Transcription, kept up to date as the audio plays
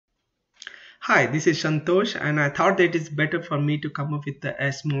Hi, this is Santosh, and I thought that it's better for me to come up with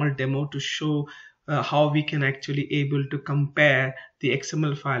a small demo to show how we can actually able to compare the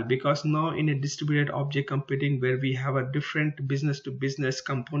XML file, because now in a distributed object computing where we have a different business to business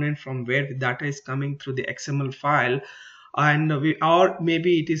component from where the data is coming through the XML file, and we, or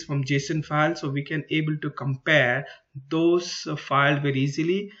maybe it is from JSON file, so we can able to compare those files very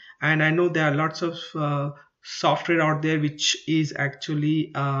easily. And I know there are lots of software out there which is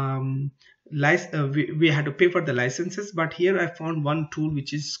actually we had to pay for the licenses, but here I found one tool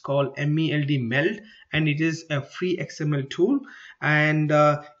which is called meld, and it is a free XML tool. And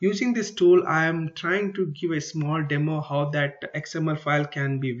using this tool I am trying to give a small demo how that XML file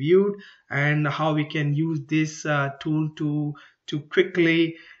can be viewed and how we can use this tool to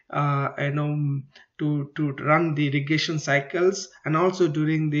quickly to run the regression cycles, and also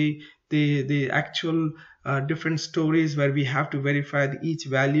during the actual different stories where we have to verify each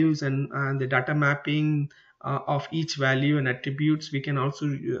values and the data mapping of each value and attributes. We can also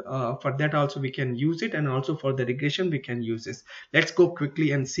for that also we can use it, and also for the regression we can use this. Let's go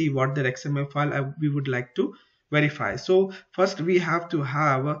quickly and see what the XML file we would like to verify. So first we have to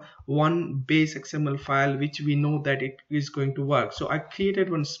have one base XML file which we know that it is going to work. So I created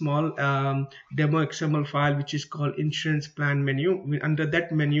one small demo XML file which is called insurance plan menu. Under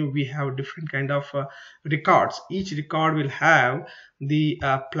that menu we have different kind of records. Each record will have the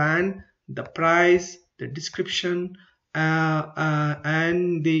plan, the price, the description,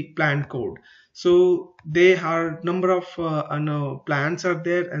 and the plan code. So there are number of plans are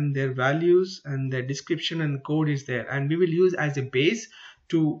there, and their values and their description and code is there, and we will use as a base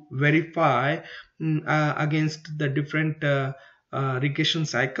to verify against the different regression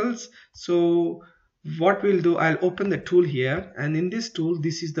cycles. So what we'll do, I'll open the tool here, and in this tool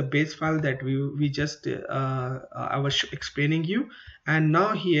this is the base file that we just I was explaining you. And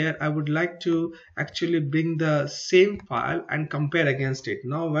now here I would like to actually bring the same file and compare against it.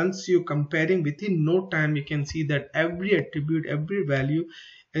 Now once you comparing, within no time you can see that every attribute, every value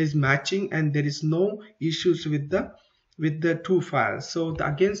is matching, and there is no issues with the two files. So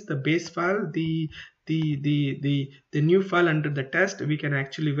against the base file, the new file under the test, we can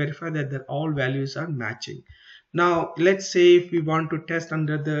actually verify that all values are matching. Now let's say if we want to test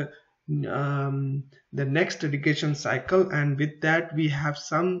under the next regression cycle, and with that we have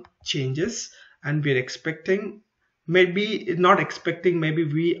some changes, and we're expecting, maybe not expecting, maybe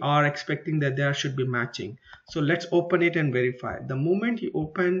we are expecting that there should be matching. So let's open it and verify. The moment you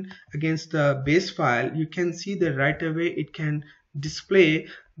open against the base file, you can see that right away it can display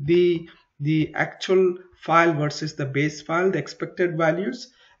the actual file versus the base file, the expected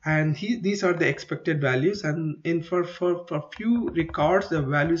values, and these are the expected values, and for few records the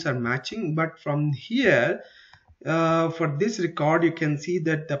values are matching. But from here for this record you can see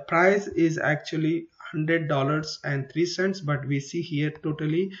that the price is actually $100.03, but we see here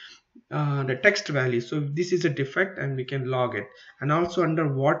totally the text value. So this is a defect and we can log it. And also under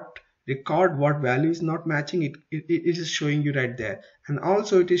what record what value is not matching, it is showing you right there. And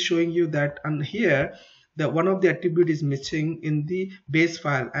also it is showing you that on here the one of the attribute is missing in the base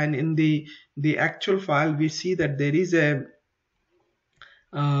file, and in the actual file we see that there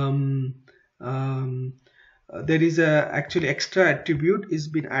is a actually extra attribute is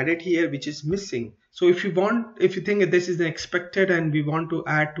been added here which is missing. So if you think that this is an expected and we want to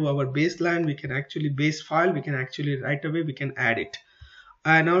add to our baseline, we can actually base file, we can actually right away we can add it.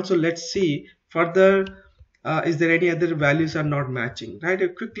 And also let's see further, is there any other values are not matching,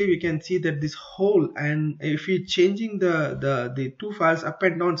 right? Quickly we can see that this whole, and if you're changing the two files up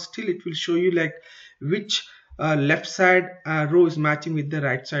and down, still it will show you like which left side row is matching with the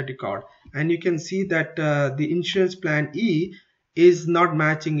right side record. And you can see that the insurance plan E is not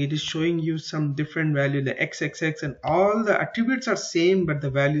matching. It is showing you some different value, the XXX, and all the attributes are same but the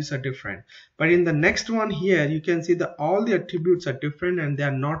values are different. But in the next one here you can see that all the attributes are different and they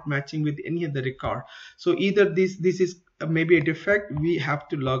are not matching with any other record. So either this is maybe a defect, we have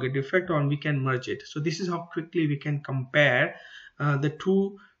to log a defect, or we can merge it. So this is how quickly we can compare the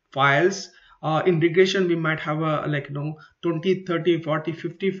two files. In regression we might have a 20, 30, 40,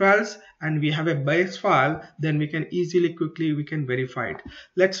 50 files, and we have a base file, then we can easily quickly we can verify it.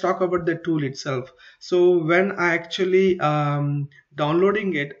 Let's talk about the tool itself. So when I actually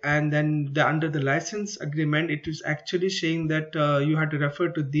downloading it, and then under the license agreement it is actually saying that you have to refer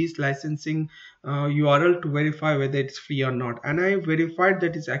to these licensing URL to verify whether it's free or not. And I verified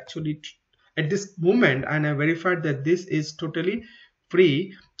that it's actually at this moment, and I verified that this is totally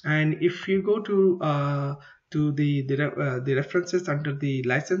free. And if you go to the references under the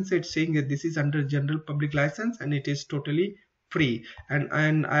license, it's saying that this is under general public license and it is totally free,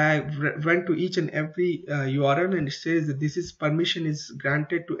 and I went to each and every URL, and it says that this is permission is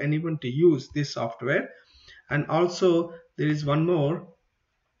granted to anyone to use this software. And also there is one more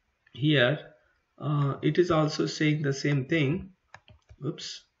here. It is also saying the same thing.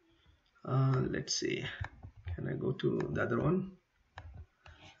 Oops. Let's see, can I go to the other one?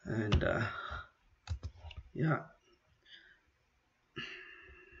 And yeah,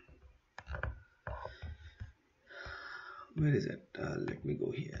 where is it? Let me go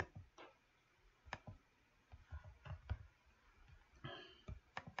here.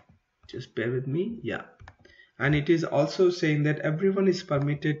 Just bear with me. Yeah, and it is also saying that everyone is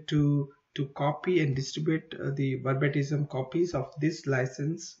permitted to copy and distribute the verbatim copies of this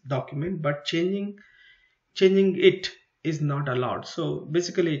license document, but changing it is not allowed. So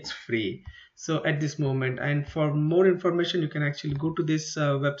basically it's free, so at this moment. And for more information, you can actually go to this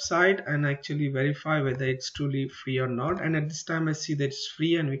website and actually verify whether it's truly free or not. And at this time I see that it's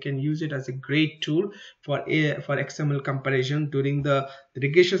free, and we can use it as a great tool for XML comparison during the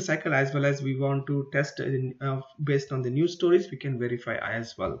regression cycle, as well as we want to test based on the news stories, we can verify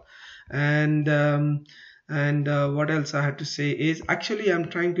as well. And what else I had to say is, actually I'm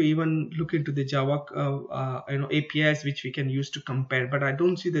trying to even look into the Java APIs which we can use to compare, but I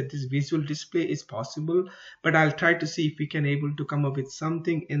don't see that this visual display is possible. But I'll try to see if we can able to come up with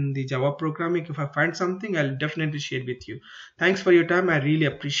something in the Java programming. If I find something, I'll definitely share with you. Thanks for your time, I really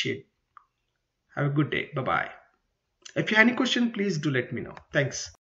appreciate. Have a good day. Bye bye. If you have any question, please do let me know. Thanks.